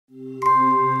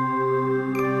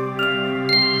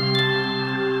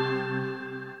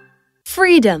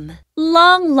Freedom!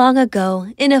 Long, long ago,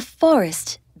 in a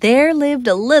forest, there lived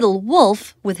a little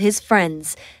wolf with his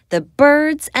friends, the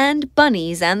birds and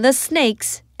bunnies and the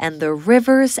snakes, and the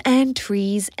rivers and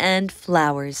trees and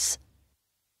flowers.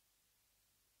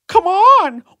 Come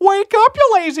on, wake up,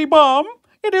 you lazy bum.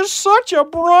 It is such a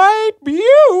bright,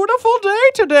 beautiful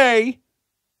day today.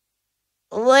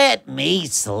 Let me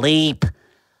sleep.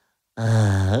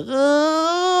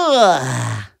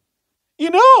 You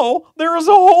know, there is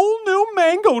a whole new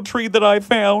mango tree that I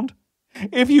found.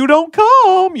 If you don't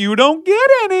come, you don't get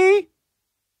any.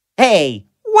 Hey,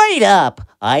 wait up.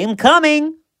 I am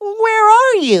coming. Where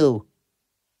are you?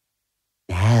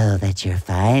 Now that you're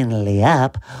finally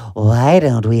up, why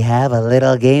don't we have a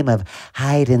little game of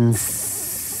hide and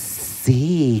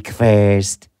seek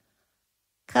first?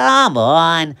 Come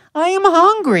on, I am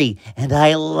hungry and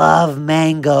I love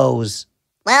mangoes.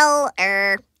 Well,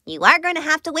 you are going to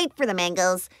have to wait for the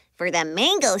mangoes, for the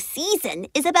mango season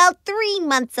is about 3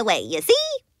 months away, you see?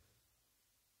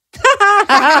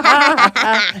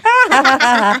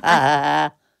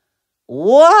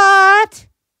 What?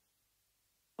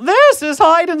 This is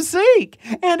hide and seek,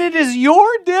 and it is your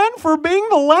den for being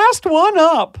the last one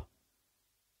up.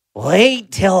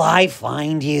 Wait till I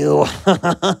find you.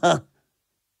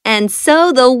 And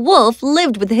so the wolf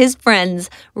lived with his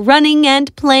friends, running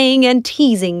and playing and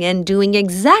teasing and doing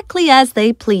exactly as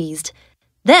they pleased.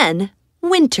 Then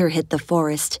winter hit the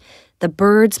forest. The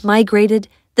birds migrated,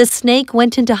 the snake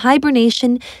went into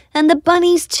hibernation, and the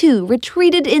bunnies too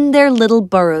retreated in their little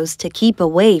burrows to keep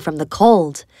away from the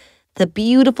cold. The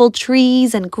beautiful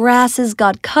trees and grasses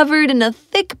got covered in a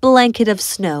thick blanket of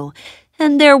snow,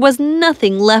 and there was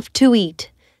nothing left to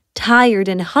eat. Tired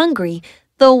and hungry,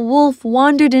 the wolf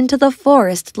wandered into the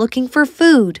forest looking for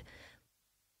food.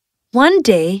 One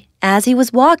day, as he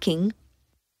was walking,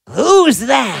 Who's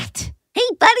that? Hey,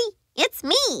 buddy, it's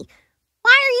me.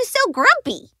 Why are you so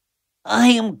grumpy? I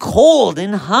am cold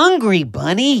and hungry,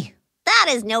 Bunny. That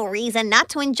is no reason not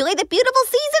to enjoy the beautiful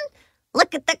season.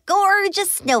 Look at the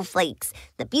gorgeous snowflakes,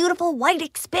 the beautiful white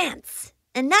expanse,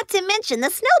 and not to mention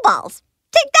the snowballs.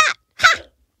 Take that! Ha!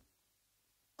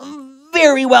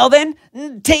 Very well then,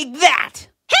 take that.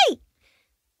 Hey!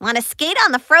 Want to skate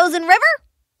on the frozen river?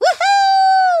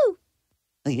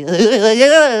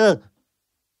 Woohoo!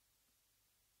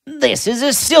 This is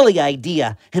a silly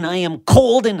idea, and I am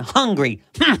cold and hungry.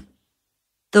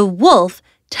 the wolf,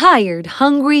 tired,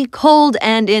 hungry, cold,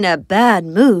 and in a bad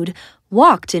mood,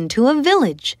 walked into a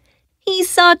village. He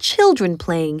saw children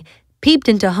playing, peeped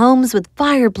into homes with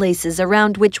fireplaces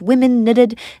around which women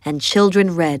knitted and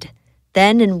children read.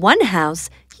 Then in one house,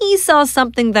 he saw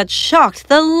something that shocked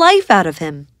the life out of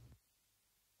him.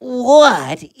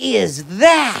 What is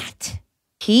that?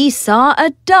 He saw a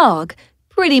dog,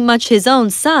 pretty much his own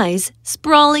size,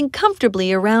 sprawling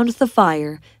comfortably around the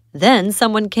fire. Then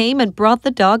someone came and brought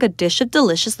the dog a dish of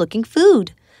delicious-looking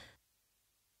food.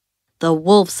 The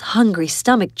wolf's hungry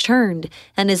stomach churned,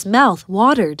 and his mouth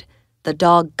watered. The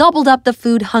dog gobbled up the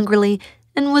food hungrily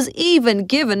and was even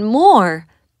given more.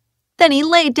 Then he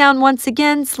lay down once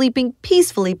again, sleeping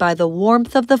peacefully by the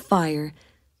warmth of the fire.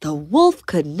 The wolf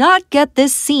could not get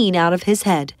this scene out of his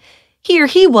head. Here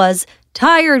he was,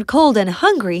 tired, cold, and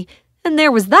hungry, and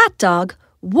there was that dog,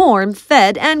 warm,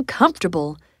 fed, and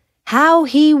comfortable. How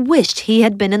he wished he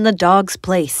had been in the dog's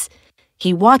place.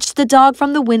 He watched the dog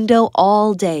from the window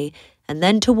all day, and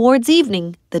then towards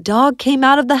evening, the dog came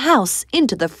out of the house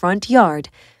into the front yard.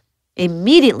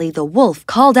 Immediately the wolf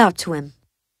called out to him.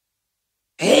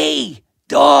 Hey,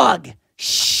 dog!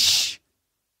 Shh!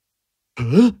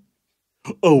 Huh?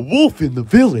 A wolf in the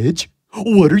village?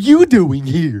 What are you doing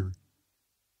here?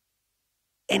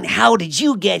 And how did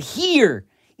you get here,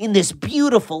 in this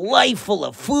beautiful life full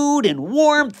of food and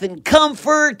warmth and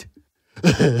comfort?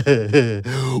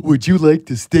 Would you like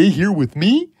to stay here with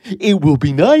me? It will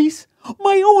be nice.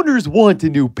 My owners want a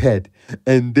new pet,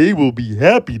 and they will be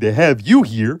happy to have you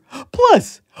here.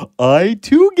 Plus, I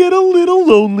too get a little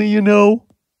lonely, you know.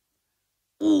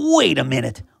 Wait a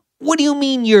minute. What do you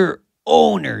mean your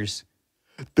owners?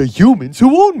 The humans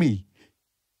who own me,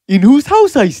 in whose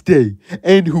house I stay,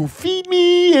 and who feed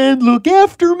me and look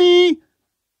after me.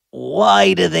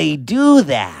 Why do they do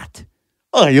that?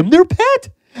 I am their pet,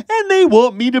 and they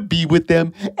want me to be with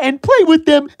them and play with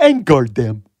them and guard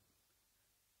them.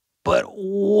 But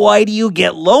why do you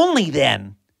get lonely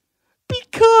then?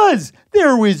 Because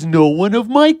there is no one of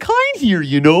my kind here,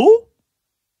 you know.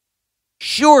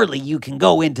 Surely you can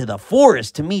go into the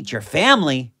forest to meet your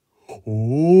family.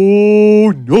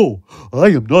 Oh, no, I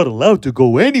am not allowed to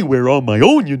go anywhere on my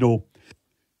own, you know.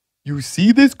 You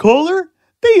see this collar?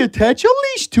 They attach a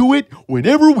leash to it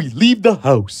whenever we leave the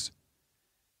house.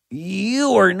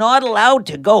 You are not allowed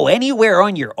to go anywhere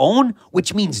on your own,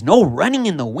 which means no running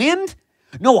in the wind,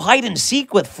 no hide and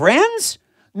seek with friends,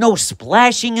 no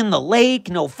splashing in the lake,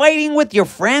 no fighting with your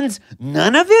friends,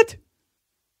 none of it?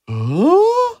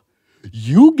 Huh?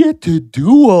 You get to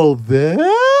do all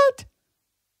that?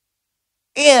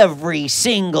 Every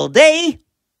single day?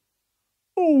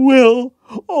 Well,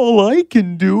 all I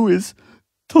can do is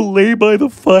to lay by the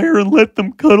fire and let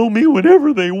them cuddle me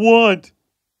whenever they want.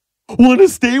 Want to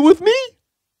stay with me?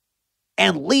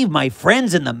 And leave my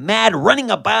friends in the mad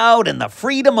running about and the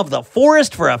freedom of the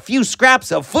forest for a few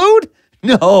scraps of food?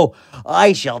 No,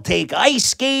 I shall take ice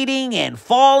skating and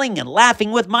falling and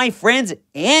laughing with my friends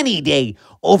any day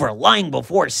over lying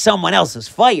before someone else's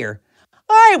fire.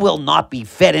 I will not be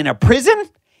fed in a prison.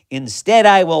 Instead,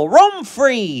 I will roam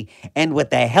free and with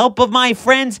the help of my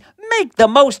friends, make the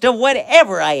most of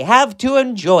whatever I have to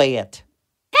enjoy it.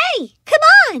 Hey, come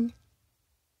on!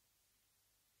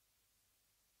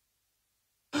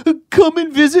 Come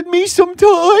and visit me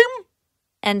sometime?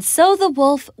 And so the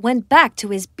wolf went back to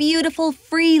his beautiful,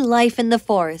 free life in the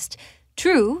forest.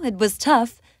 True, it was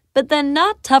tough, but then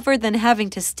not tougher than having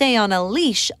to stay on a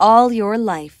leash all your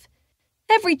life.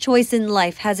 Every choice in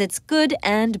life has its good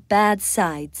and bad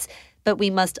sides, but we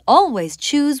must always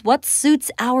choose what suits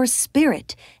our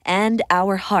spirit and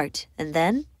our heart, and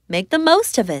then make the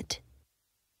most of it.